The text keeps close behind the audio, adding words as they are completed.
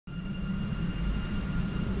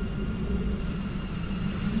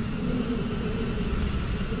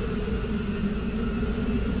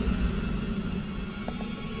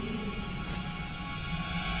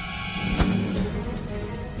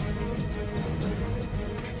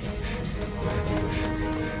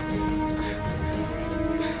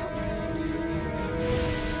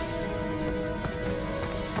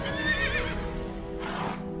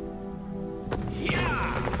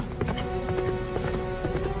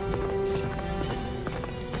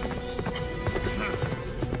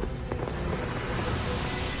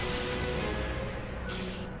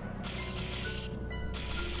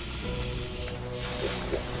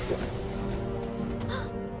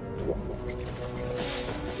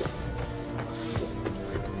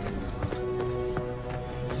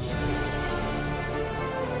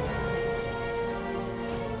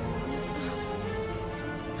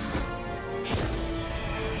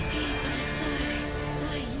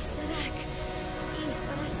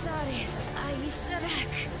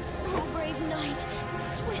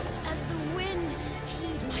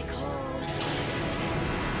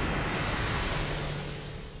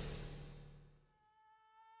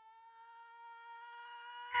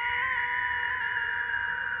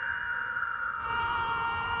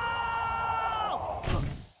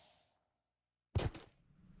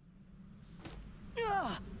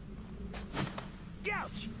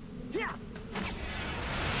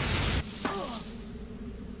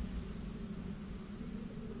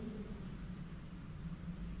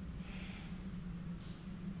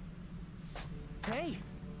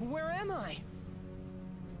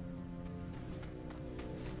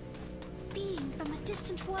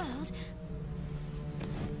distant world.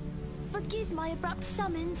 Forgive my abrupt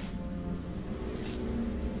summons.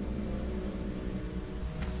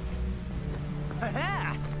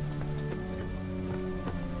 Ha-ha!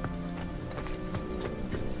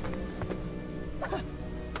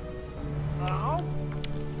 Oh?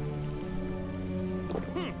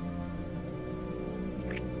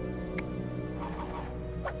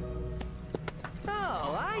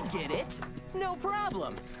 Oh, I get it. No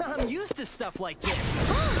problem. I'm used to stuff like this.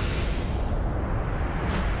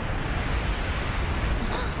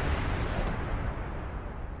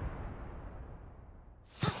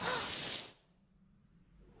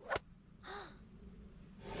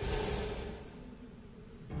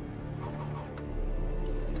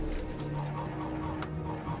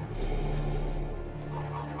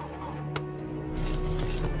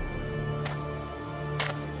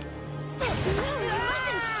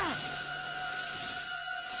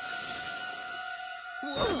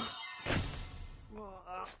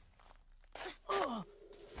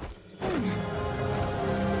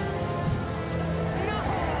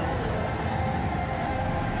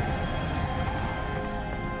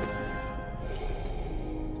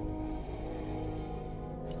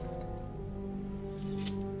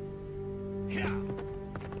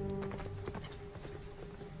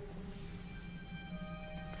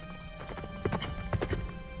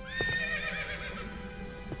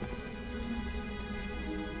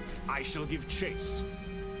 I shall give chase.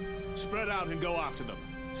 Spread out and go after them.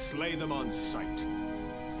 Slay them on sight.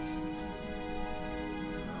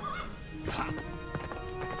 Ha!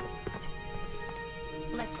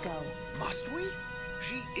 Let's go. Must we?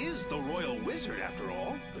 She is the royal wizard, after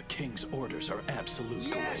all. The king's orders are absolute,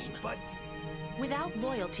 Yes, Gawain. but... Without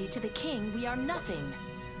loyalty to the king, we are nothing.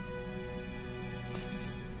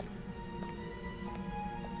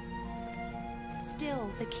 Still,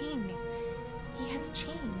 the king, he has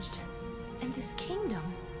changed. And this kingdom.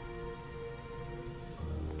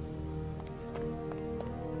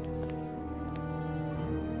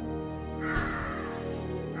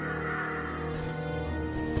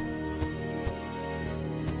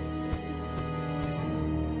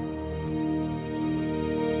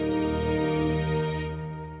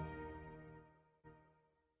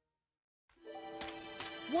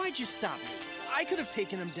 Why'd you stop me? I could have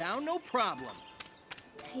taken him down, no problem.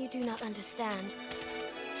 You do not understand.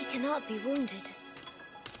 He cannot be wounded.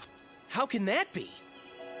 How can that be?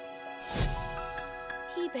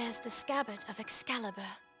 He bears the scabbard of Excalibur.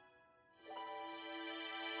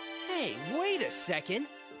 Hey, wait a second.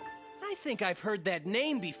 I think I've heard that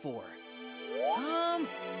name before.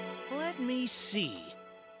 Let me see.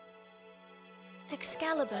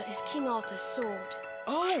 Excalibur is King Arthur's sword.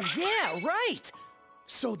 Oh, yeah, right!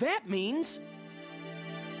 So that means...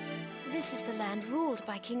 This is the land ruled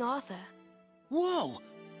by King Arthur. Whoa!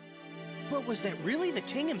 But was that really the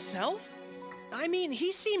king himself? I mean,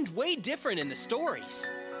 he seemed way different in the stories.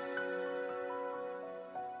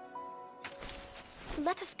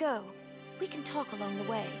 Let us go. We can talk along the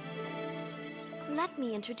way. Let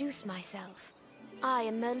me introduce myself. I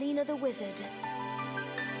am Merlina the Wizard.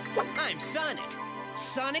 I'm Sonic.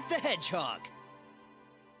 Sonic the Hedgehog.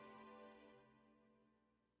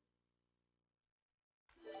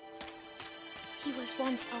 He was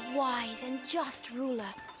once a wise and just ruler.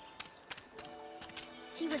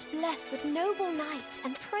 He was blessed with noble knights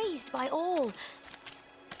and praised by all.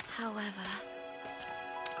 However...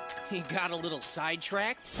 He got a little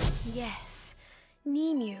sidetracked? Yes.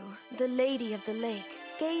 Nimue, the Lady of the Lake,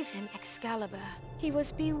 gave him Excalibur. He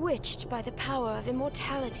was bewitched by the power of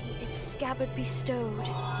immortality its scabbard bestowed.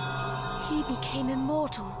 He became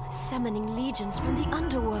immortal, summoning legions from the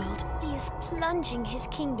underworld. He is plunging his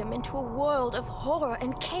kingdom into a world of horror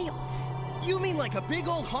and chaos. You mean like a big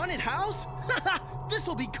old haunted house?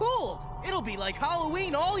 This'll be cool! It'll be like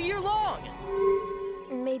Halloween all year long!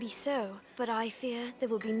 Maybe so, but I fear there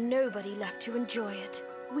will be nobody left to enjoy it.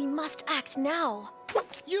 We must act now.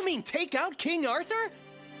 You mean take out King Arthur?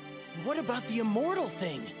 What about the immortal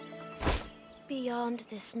thing? Beyond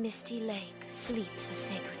this misty lake sleeps a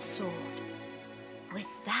sacred sword.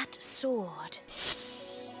 With that sword...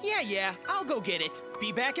 Yeah, I'll go get it.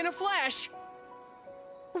 Be back in a flash.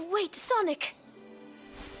 Wait, Sonic!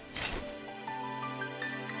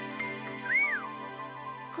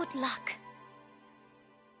 Good luck.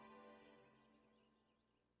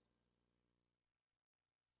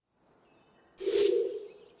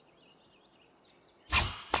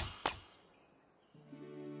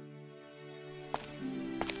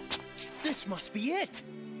 This must be it.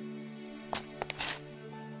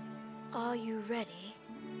 Are you ready?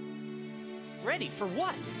 Ready for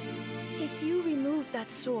what? If you remove that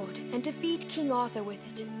sword and defeat King Arthur with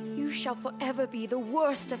it, you shall forever be the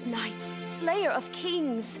worst of knights, slayer of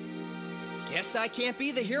kings. Guess I can't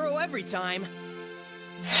be the hero every time.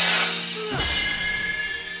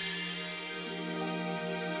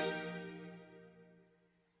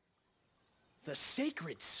 The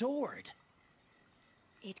sacred sword.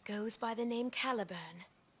 It goes by the name Caliburn.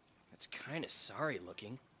 That's kind of sorry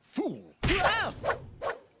looking. Fool! Ah!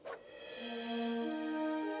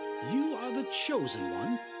 You are the chosen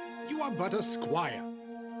one. You are but a squire.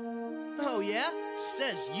 Oh yeah?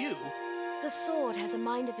 Says you. The sword has a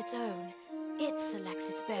mind of its own. It selects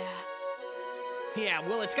its bearer. Yeah,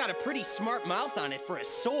 well, it's got a pretty smart mouth on it for a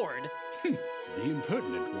sword. The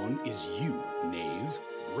impertinent one is you, knave.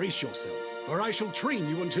 Brace yourself, for I shall train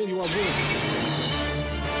you until you are worthy.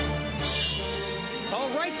 All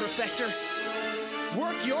right, Professor.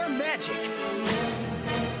 Work your magic.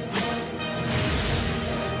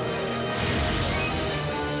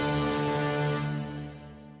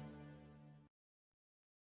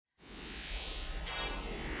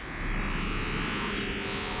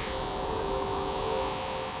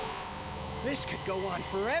 This could go on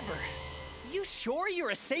forever. You sure you're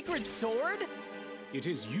a sacred sword? It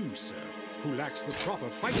is you, sir, who lacks the proper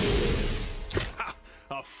fighting skills. Ha!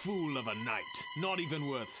 A fool of a knight, not even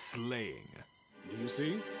worth slaying. You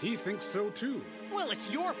see, he thinks so too. Well, it's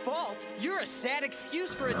your fault. You're a sad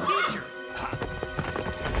excuse for a teacher.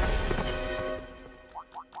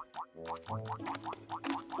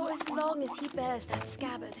 For as long as he bears that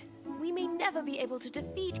scabbard, we may never be able to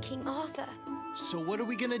defeat King Arthur. So what are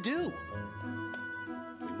we gonna do?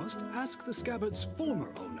 We must ask the scabbard's former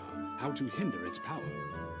owner how to hinder its power.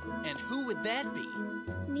 And who would that be?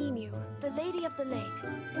 Nemu, the Lady of the Lake,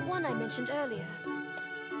 the one I mentioned earlier.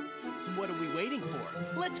 What are we waiting for?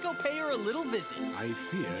 Let's go pay her a little visit. I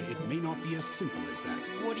fear it may not be as simple as that.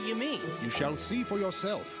 What do you mean? You shall see for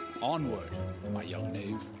yourself. Onward, my young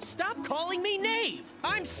knave. Stop calling me Knave!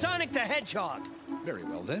 I'm Sonic the Hedgehog! Very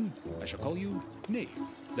well then, I shall call you Knave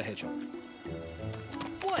the Hedgehog.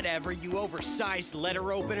 Whatever, you oversized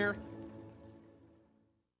letter opener.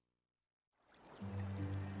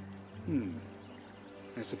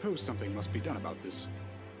 I suppose something must be done about this.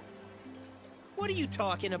 What are you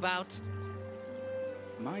talking about?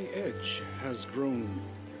 My edge has grown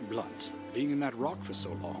blunt. Being in that rock for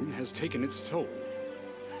so long has taken its toll.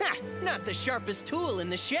 Ha! Not the sharpest tool in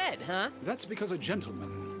the shed, huh? That's because a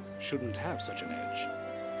gentleman shouldn't have such an edge.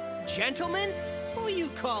 Gentlemen? Who are you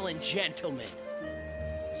calling gentlemen?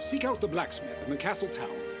 Seek out the blacksmith in the castle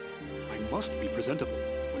town. I must be presentable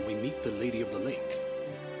when we meet the Lady of the Lake.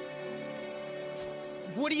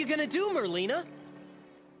 What are you gonna do, Merlina?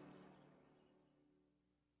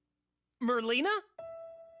 Merlina?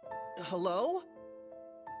 Hello?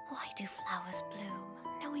 Why do flowers bloom,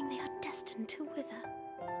 knowing they are destined to wither?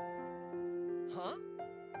 Huh?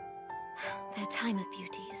 Their time of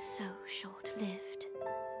beauty is so short-lived.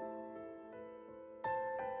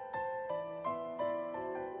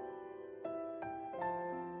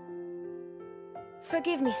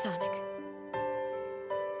 Forgive me, Sonic.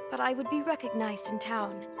 But I would be recognized in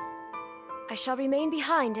town. I shall remain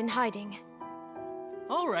behind in hiding.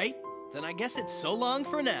 All right, then I guess it's so long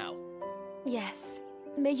for now. Yes.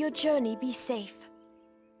 May your journey be safe.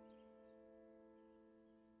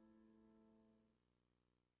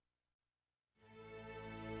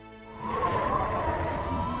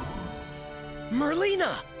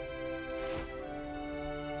 Merlina!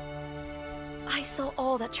 I saw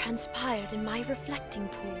all that transpired in my reflecting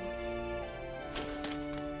pool.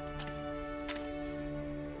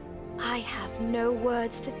 I have no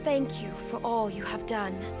words to thank you for all you have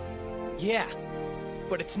done. Yeah,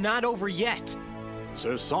 but it's not over yet.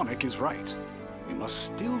 Sir Sonic is right. We must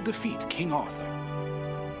still defeat King Arthur.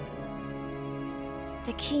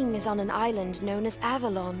 The king is on an island known as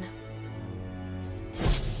Avalon.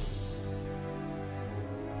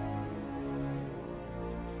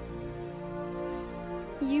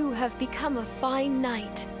 You have become a fine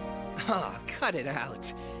knight. Ah, cut it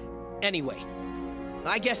out. Anyway,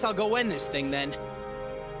 I guess I'll go end this thing then.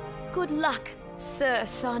 Good luck, Sir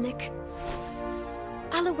Sonic.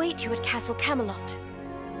 I'll await you at Castle Camelot.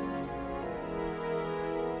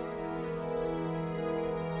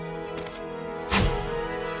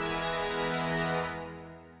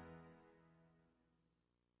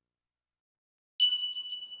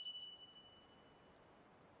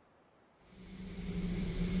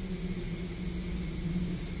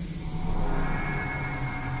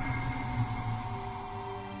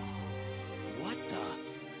 What the?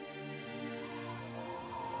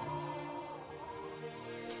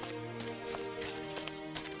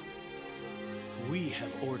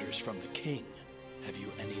 orders from the king. Have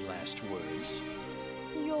you any last words?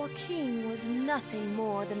 Your king was nothing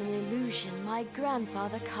more than an illusion my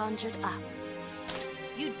grandfather conjured up.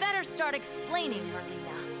 You'd better start explaining,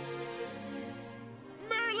 Merlina.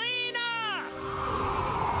 Merlina!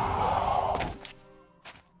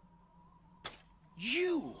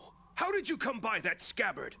 You! How did you come by that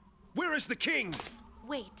scabbard? Where is the king?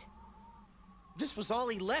 Wait. This was all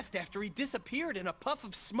he left after he disappeared in a puff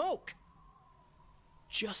of smoke.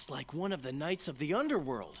 Just like one of the knights of the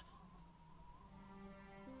underworld.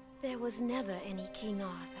 There was never any King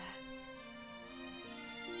Arthur.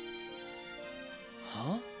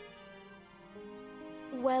 Huh?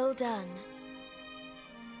 Well done.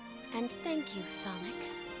 And thank you, Sonic.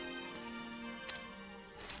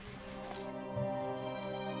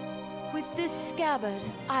 With this scabbard,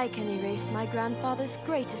 I can erase my grandfather's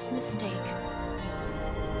greatest mistake.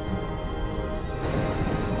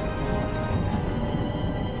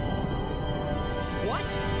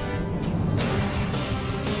 What?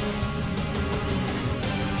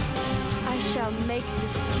 I shall make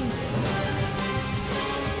this kingdom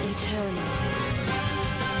eternal.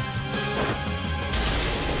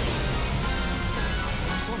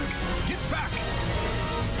 Sonic, get back!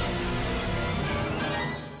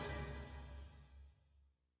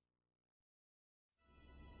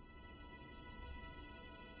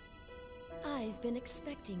 I've been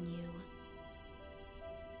expecting you.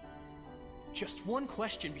 Just one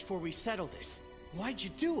question before we settle this. Why'd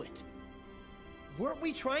you do it? Weren't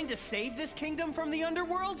we trying to save this kingdom from the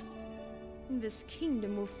underworld? This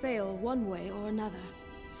kingdom will fail one way or another.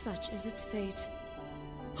 Such is its fate.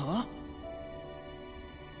 Huh?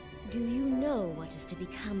 Do you know what is to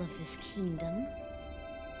become of this kingdom?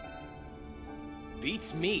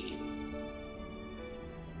 Beats me.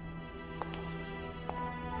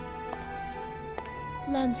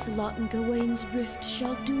 Lancelot and Gawain's rift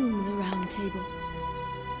shall doom the Round Table.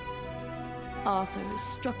 Arthur is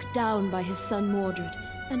struck down by his son Mordred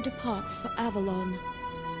and departs for Avalon.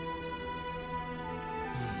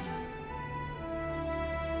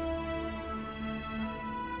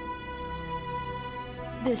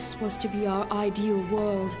 This was to be our ideal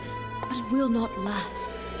world, but it will not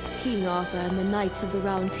last. King Arthur and the Knights of the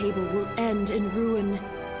Round Table will end in ruin.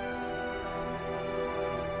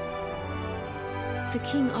 The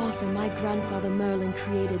King Arthur my grandfather Merlin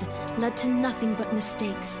created led to nothing but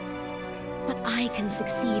mistakes. But I can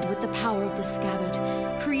succeed with the power of the scabbard,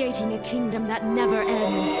 creating a kingdom that never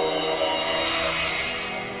ends.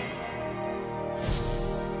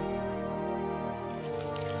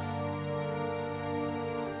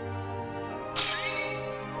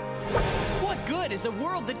 What good is a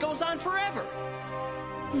world that goes on forever?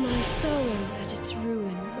 My sorrow at its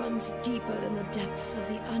ruin runs deeper than the depths of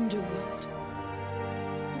the underworld.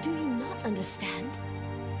 Do you not understand?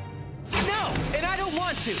 No, and I don't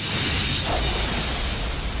want to.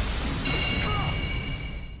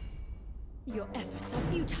 Your efforts are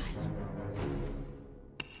futile.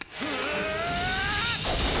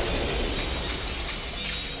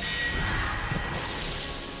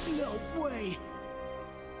 No way.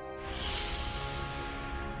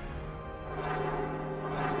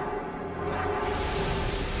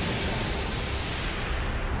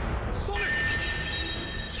 Sonic!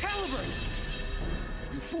 Caliber!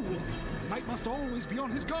 You fool! Knight must always be on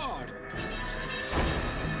his guard!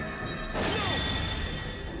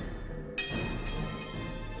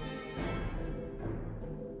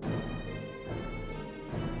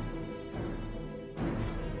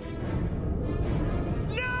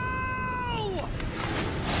 No!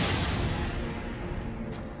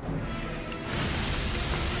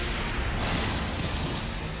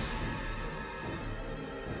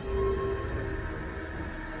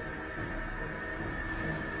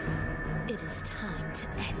 It is time to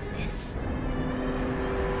end this.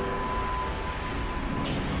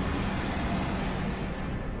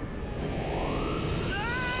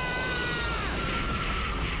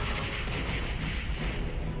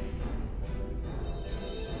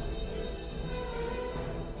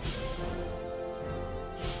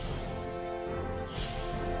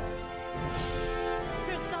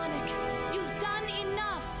 Sir Sonic, you've done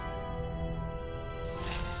enough!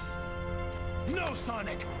 No,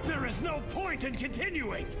 Sonic! There is no point in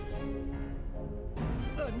continuing!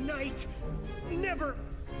 A knight never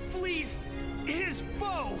flees his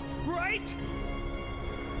foe, right?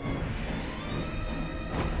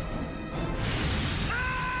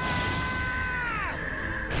 Ah!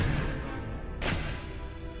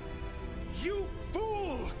 You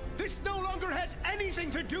fool! This no longer has anything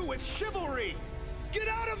to do with chivalry! Get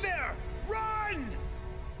out of there! Run!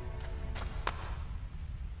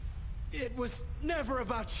 It was never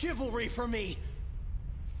about chivalry for me.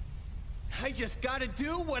 I just gotta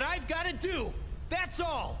do what I've gotta do. That's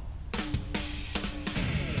all.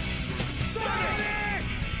 Sonic!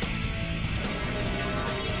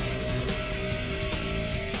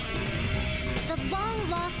 The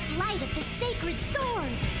long-lost light of the sacred sword!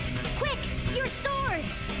 Quick, your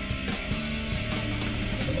swords!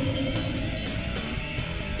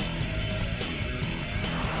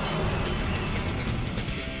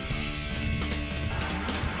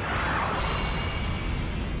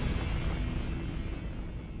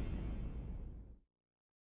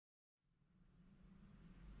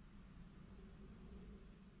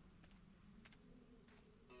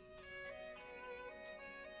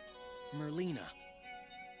 Merlina,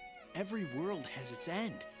 every world has its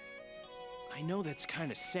end. I know that's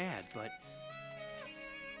kind of sad, but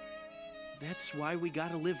that's why we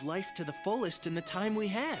gotta live life to the fullest in the time we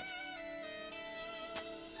have.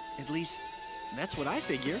 At least, that's what I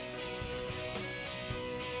figure.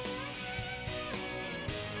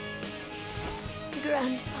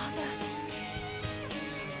 Grandfather.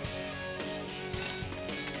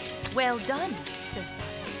 Well done, Sir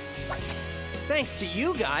Sonic. Thanks to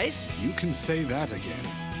you guys. You can say that again.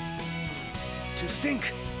 To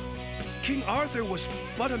think, King Arthur was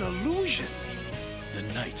but an illusion. The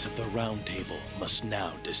Knights of the Round Table must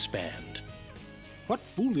now disband. What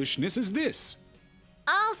foolishness is this?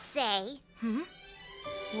 I'll say.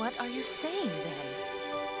 What are you saying, then?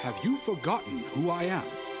 Have you forgotten who I am?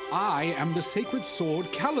 I am the sacred sword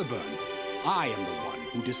Caliburn. I am the one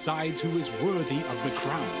who decides who is worthy of the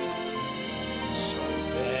crown. So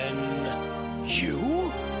then...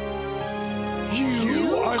 You?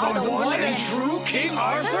 You are the one and true King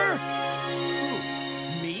Arthur?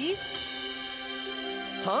 Me?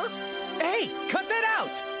 Huh? Hey, cut that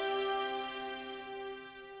out!